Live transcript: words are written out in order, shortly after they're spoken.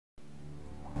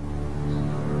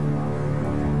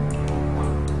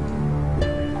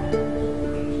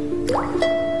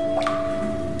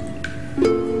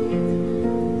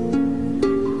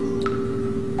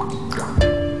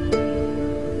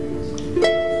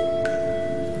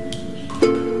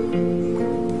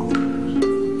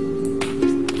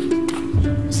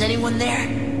there?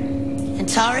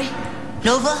 Antari?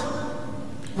 Nova?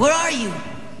 Where are you?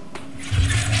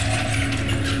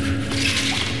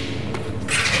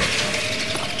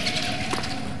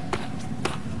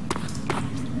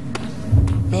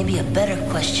 Maybe a better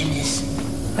question is,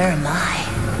 where am I?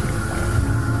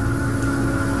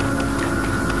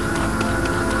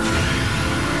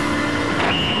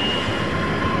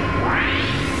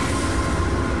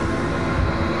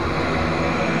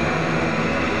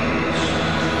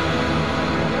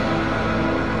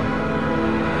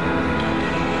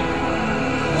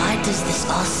 Does this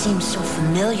all seem so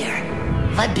familiar?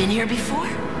 Have I been here before?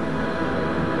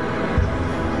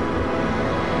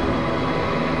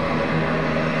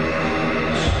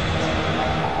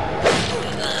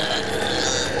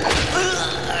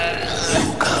 You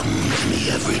come to me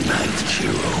every night,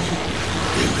 Chiro.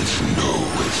 There is no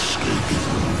escaping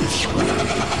this way.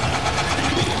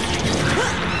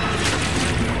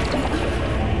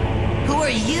 Who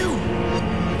are you?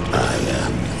 I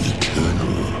am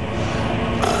eternal.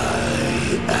 I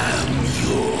am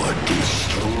your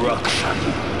destruction.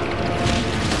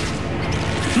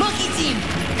 Monkey team,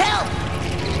 help!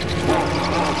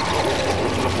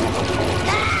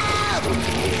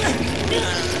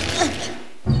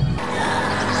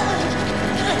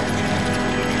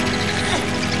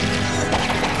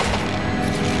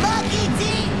 Monkey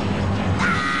team!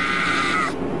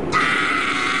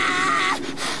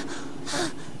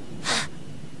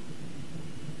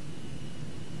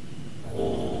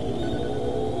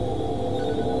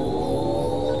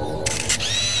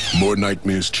 More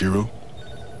nightmares, Chiro?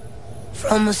 For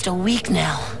almost a week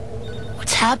now.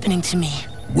 What's happening to me?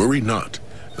 Worry not.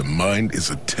 The mind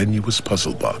is a tenuous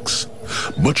puzzle box.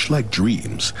 Much like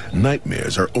dreams,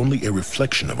 nightmares are only a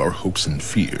reflection of our hopes and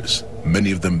fears,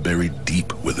 many of them buried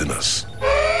deep within us.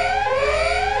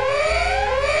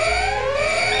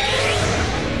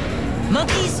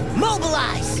 Monkeys,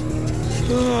 mobilize!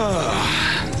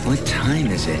 What time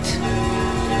is it?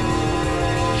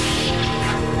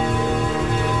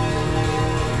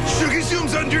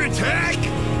 Sugazoom's under attack!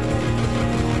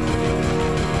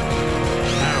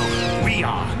 No, we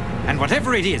are. And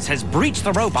whatever it is has breached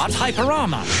the robot's hyper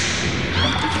armor.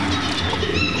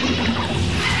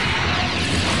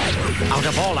 Out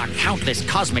of all our countless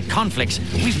cosmic conflicts,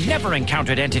 we've never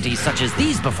encountered entities such as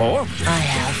these before. I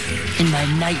have, in my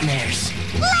nightmares.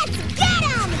 Let's get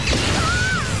him!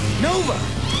 Nova!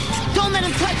 Don't let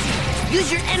him touch you!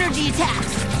 Use your energy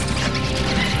attacks!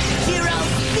 0,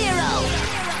 0!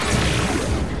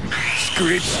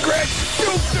 Scritch, scratch,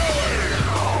 stupid!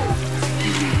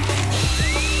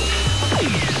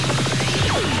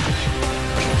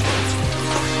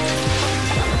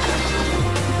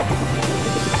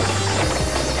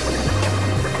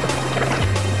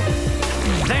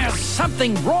 There's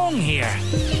something wrong here.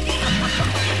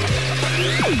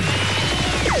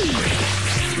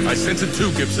 I sense it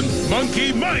too, Gibson.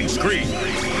 Monkey mind screen!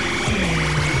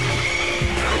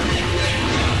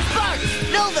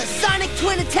 Sparks! Nova! Sonic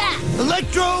twin attack!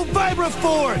 Electro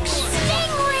Vibraforks!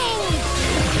 Stingray!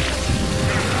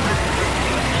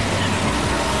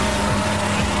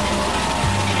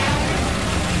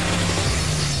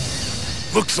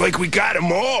 Looks like we got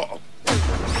them all.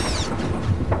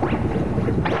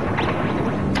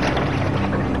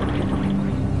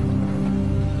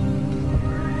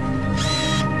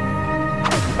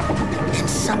 And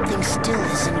something still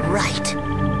isn't right.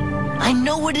 I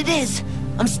know what it is.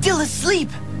 I'm still asleep.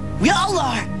 We all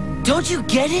are. Don't you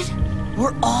get it?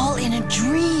 We're all in a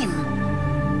dream.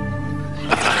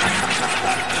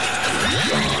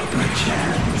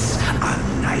 Perchance a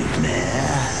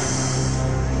nightmare.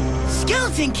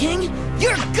 Skeleton King,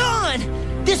 you're gone!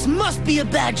 This must be a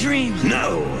bad dream.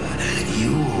 No,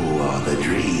 you are the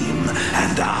dream,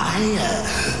 and I,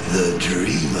 the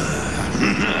dreamer.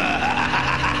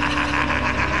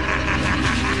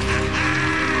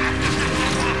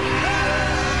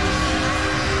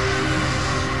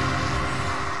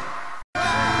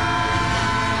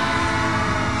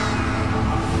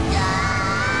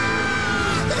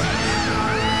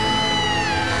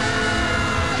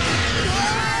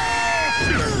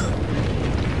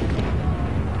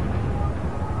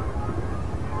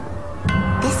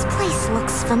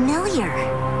 Looks familiar.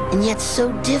 And yet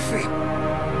so different.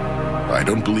 I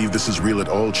don't believe this is real at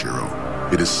all, Chiro.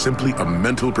 It is simply a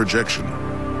mental projection.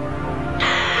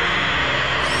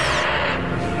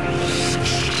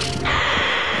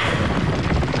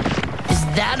 Is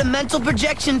that a mental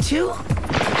projection too?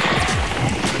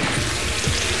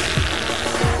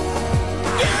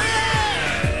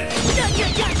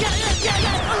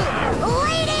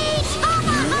 Lady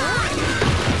Tomahawk!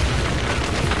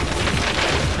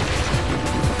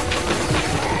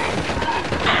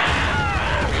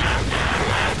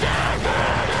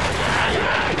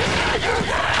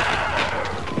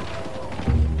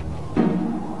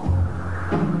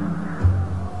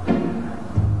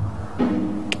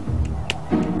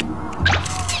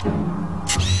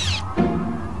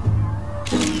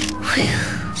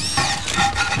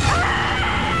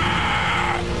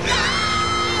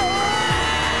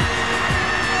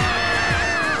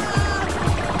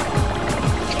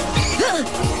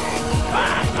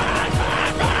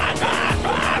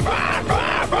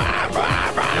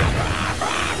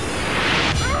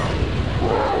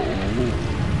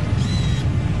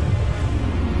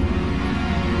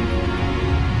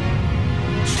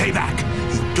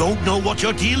 don't know what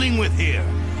you're dealing with here.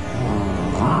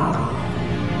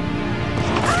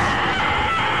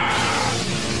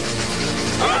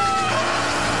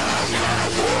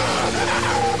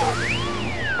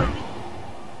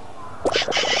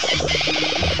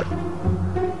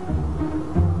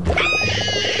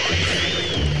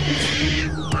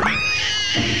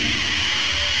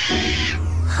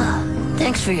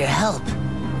 Thanks for your help.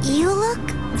 You look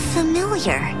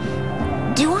familiar.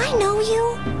 Do I know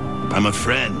you? I'm a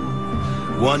friend.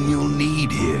 One you'll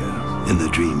need here in the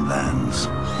Dreamlands.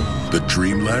 The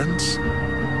Dreamlands?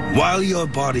 While your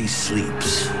body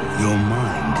sleeps, your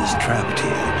mind is trapped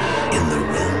here in the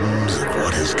realms of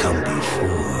what has come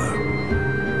before.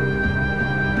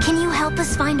 Can you help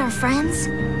us find our friends?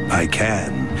 I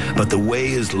can, but the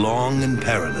way is long and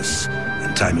perilous,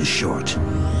 and time is short.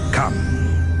 Come.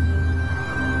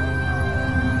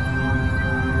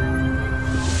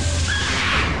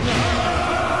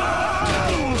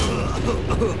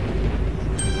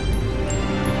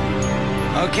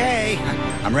 Okay,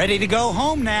 I'm ready to go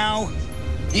home now.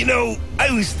 You know,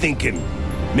 I was thinking,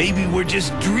 maybe we're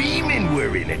just dreaming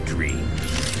we're in a dream.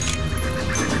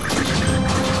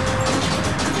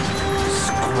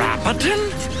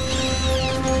 Scrapperton?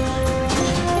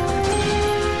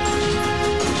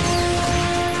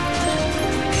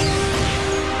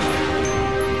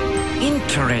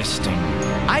 Interesting.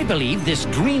 I believe this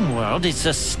dream world is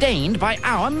sustained by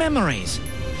our memories.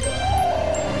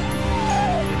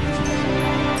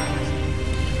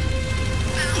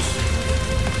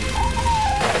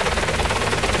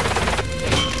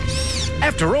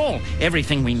 After all,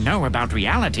 everything we know about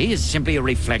reality is simply a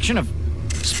reflection of...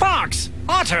 Sparks!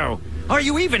 Otto! Are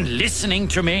you even listening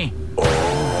to me?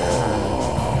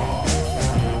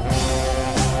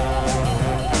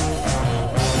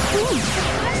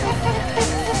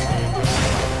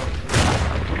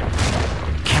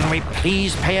 Can we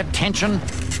please pay attention?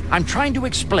 I'm trying to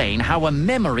explain how a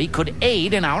memory could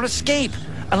aid in our escape.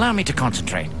 Allow me to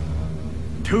concentrate.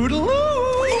 Toodaloo!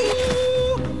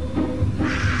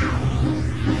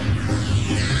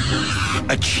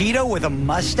 A Cheeto with a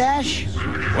mustache?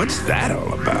 What's that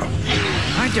all about?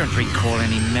 I don't recall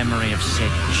any memory of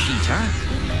said cheetah.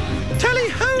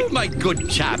 Tally-ho, my good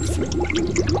chaps.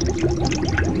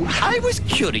 I was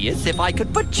curious if I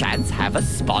could perchance have a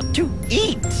spot to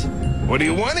eat. What do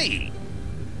you want to eat?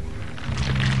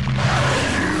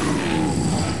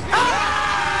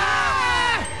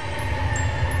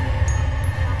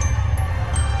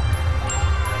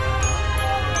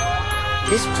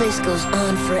 This place goes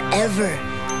on forever.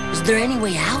 Is there any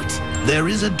way out? There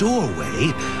is a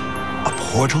doorway, a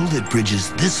portal that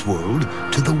bridges this world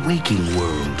to the waking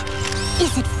world.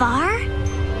 Is it far?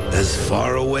 As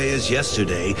far away as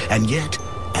yesterday, and yet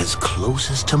as close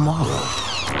as tomorrow.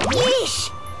 Yeesh!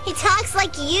 He talks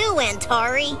like you,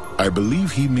 Antori. I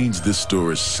believe he means this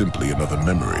door is simply another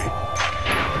memory.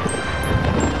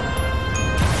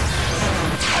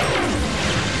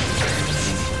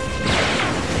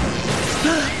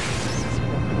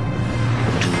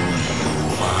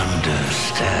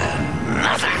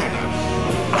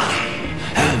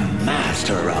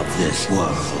 Master of this world.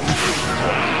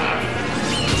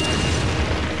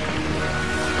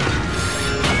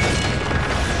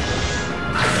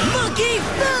 Monkey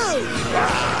food!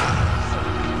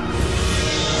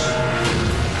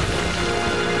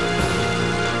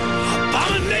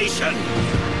 Abomination!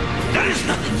 There is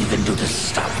nothing you can do to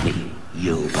stop me,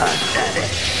 you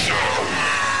pathetic.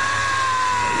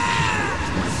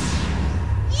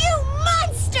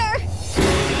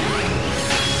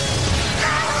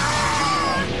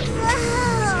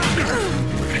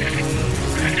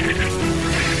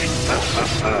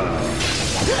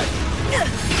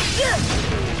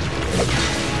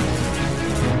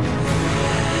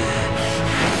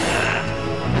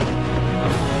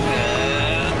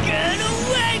 Get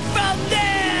away from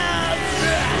them!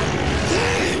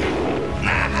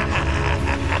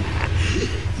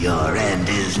 Your end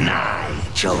is nigh,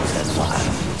 chosen one.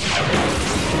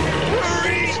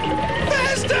 Hurry!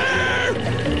 Faster!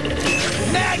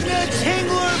 Magna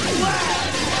Tingler Blast!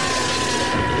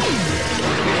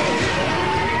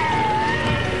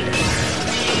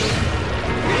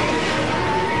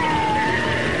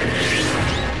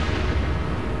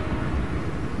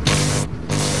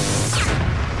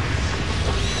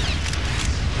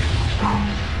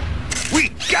 We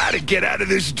gotta get out of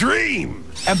this dream!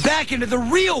 And back into the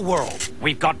real world.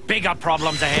 We've got bigger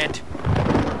problems ahead.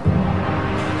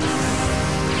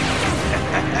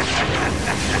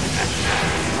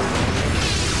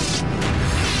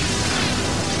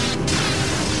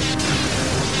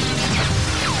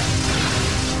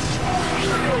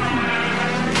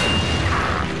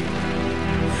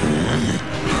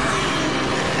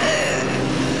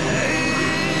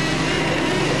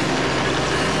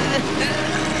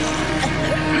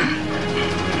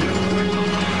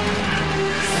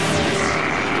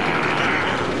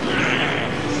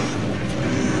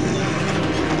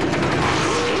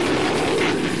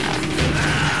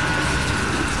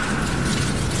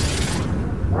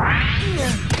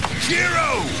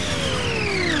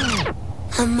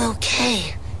 I'm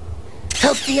okay.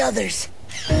 Help the others.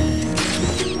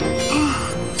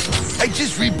 I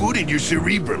just rebooted your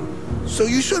cerebrum, so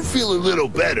you should feel a little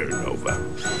better, Nova.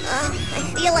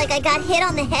 I feel like I got hit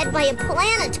on the head by a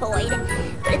planetoid,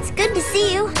 but it's good to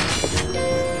see you.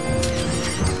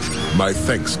 My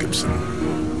thanks, Gibson.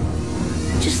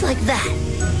 Just like that.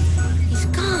 He's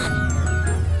gone.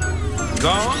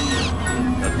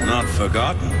 Gone, but not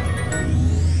forgotten.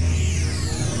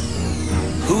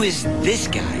 Who is this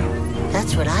guy?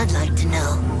 That's what I'd like to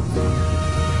know.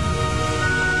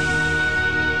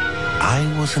 I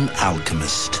was an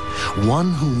alchemist,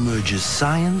 one who merges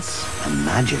science and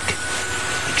magic.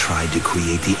 I tried to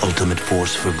create the ultimate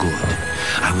force for good.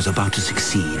 I was about to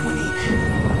succeed when he...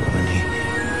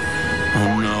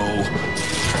 Oh no.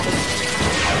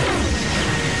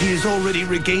 He has already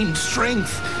regained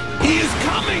strength. He is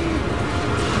coming!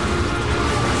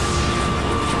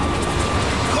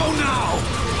 Go now!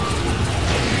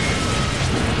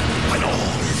 When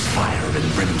all is fire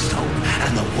and brimstone,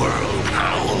 and the world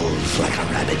howls like a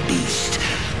rabid beast,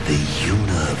 the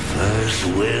universe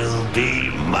will be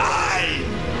mine!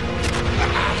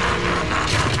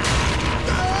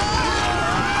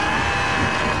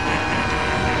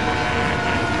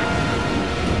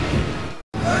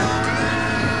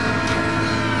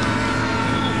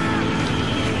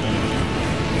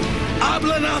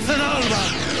 Habla nothing, Alba!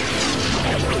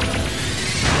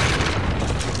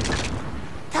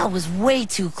 That was way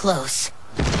too close.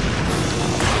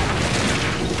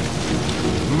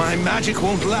 My magic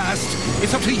won't last.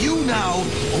 It's up to you now.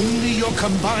 Only your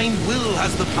combined will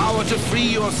has the power to free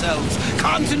yourselves.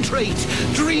 Concentrate.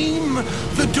 Dream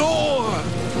the door.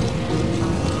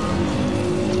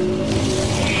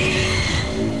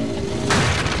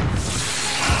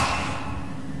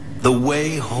 The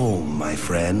way home, my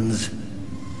friends.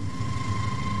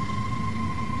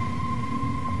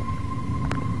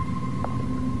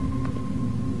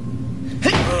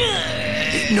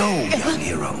 No, young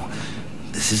hero.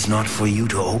 This is not for you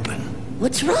to open.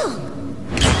 What's wrong?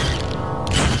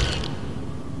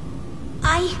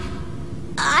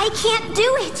 I can't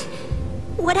do it.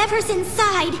 Whatever's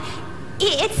inside,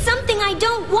 it's something I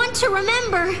don't want to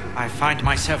remember. I find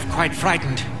myself quite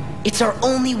frightened. It's our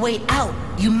only way out.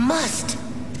 You must.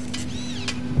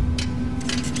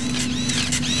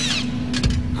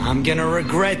 I'm gonna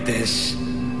regret this.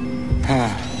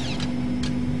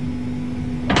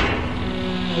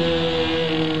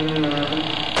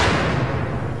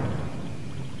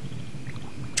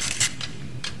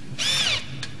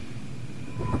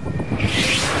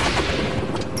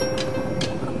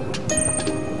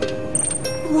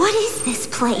 What is this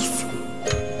place?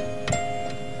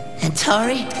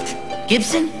 Antari?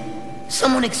 Gibson?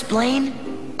 Someone explain?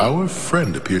 Our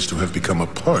friend appears to have become a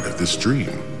part of this dream.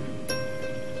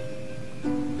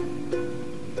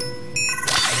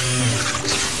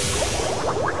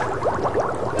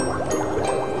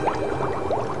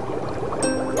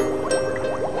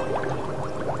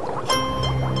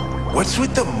 What's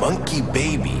with the monkey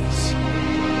babies?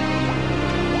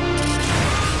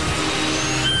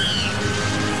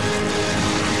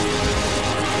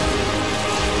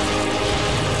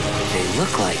 They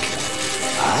look like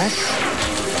us?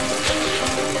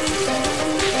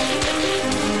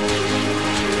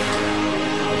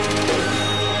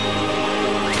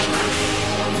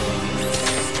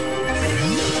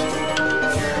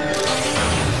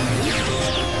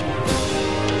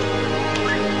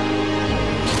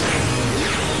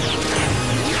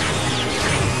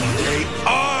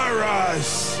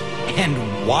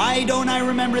 And why don't I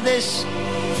remember this?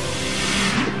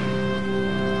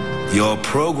 Your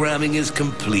programming is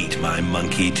complete, my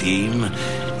monkey team.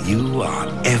 You are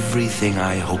everything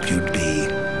I hoped you'd be.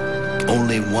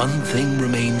 Only one thing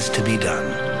remains to be done.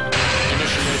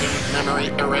 Initiating memory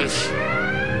erase.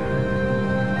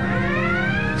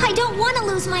 I don't want to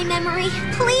lose my memory.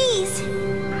 Please.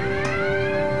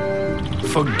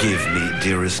 Forgive me,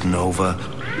 dearest Nova.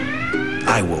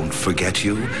 I won't forget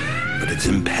you, but it's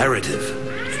imperative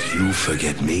that you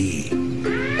forget me.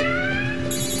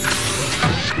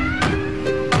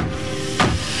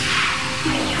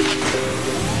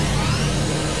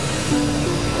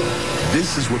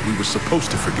 This is what we were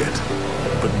supposed to forget,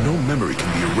 but no memory can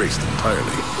be erased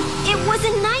entirely. It was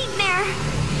a nightmare.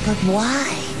 But why?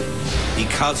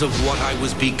 Because of what I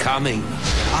was becoming.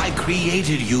 I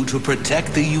created you to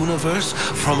protect the universe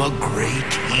from a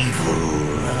great evil.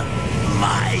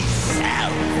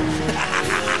 Myself.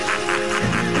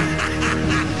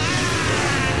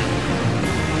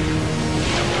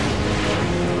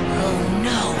 Oh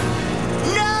no!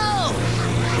 No!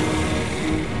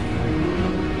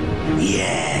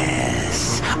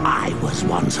 Yes, I was was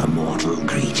once a mortal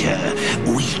creature,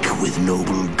 weak with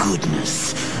noble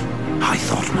goodness. I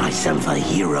thought myself a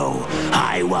hero.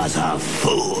 I was a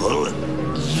fool.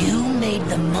 You made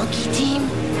the monkey team?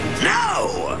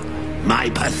 No! My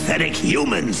pathetic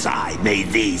human side made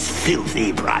these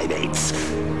filthy primates.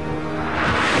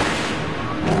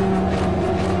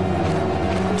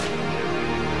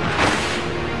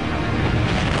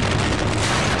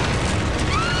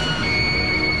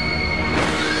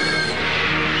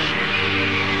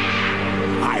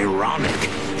 Ironic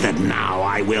that now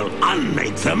I will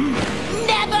unmake them.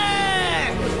 Never!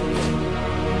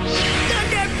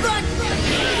 Thunderfoot!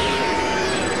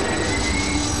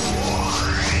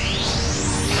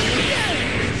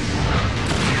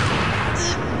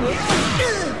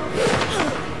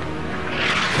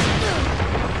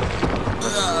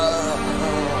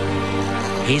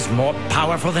 He's more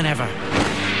powerful than ever.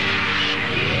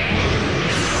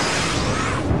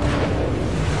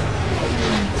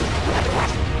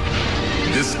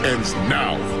 This ends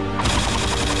now.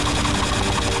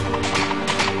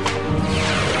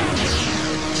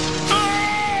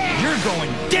 You're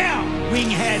going down,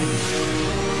 Winghead!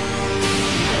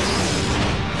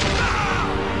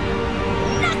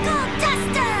 Knuckle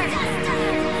Duster!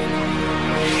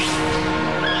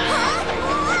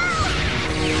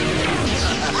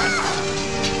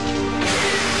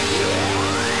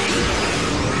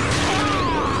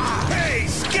 Hey,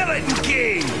 Skeleton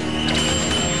King!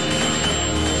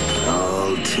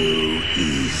 All too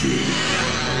easy.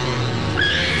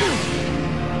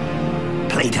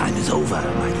 Playtime is over,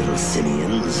 my little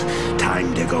simians.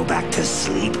 Time to go back to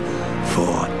sleep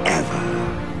forever.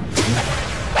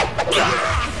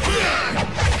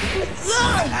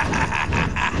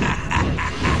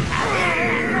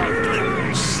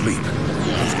 Sleep.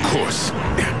 Of course.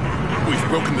 We've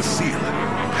broken the seal.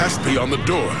 Passed beyond the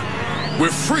door. We're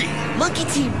free. Monkey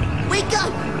team, wake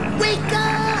up! Wake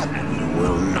up! You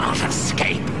will not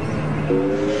escape.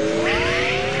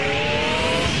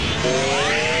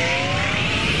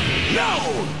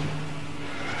 No!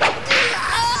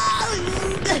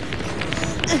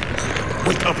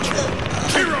 Wake up,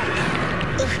 hero!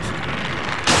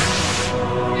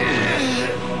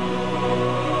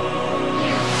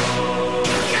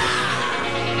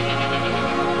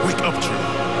 Wake up, True.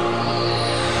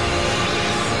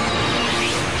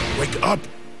 Wake up.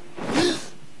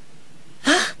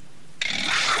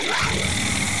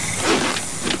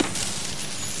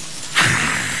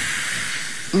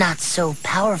 Not so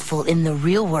powerful in the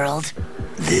real world.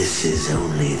 This is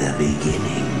only the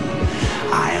beginning.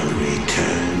 I'll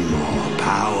return more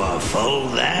powerful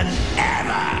than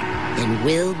ever. And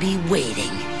we'll be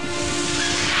waiting.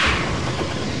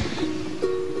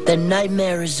 The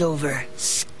nightmare is over.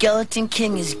 Skeleton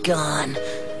King is gone.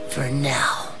 For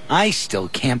now. I still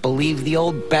can't believe the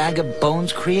old bag of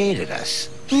bones created us.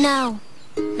 No,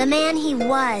 the man he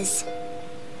was.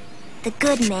 The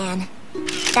good man.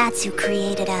 That's who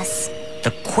created us.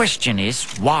 The question is,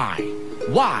 why?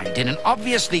 Why did an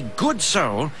obviously good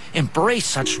soul embrace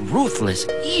such ruthless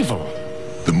evil?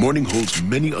 The morning holds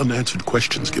many unanswered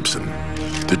questions, Gibson.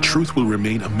 The truth will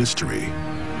remain a mystery.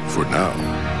 For now.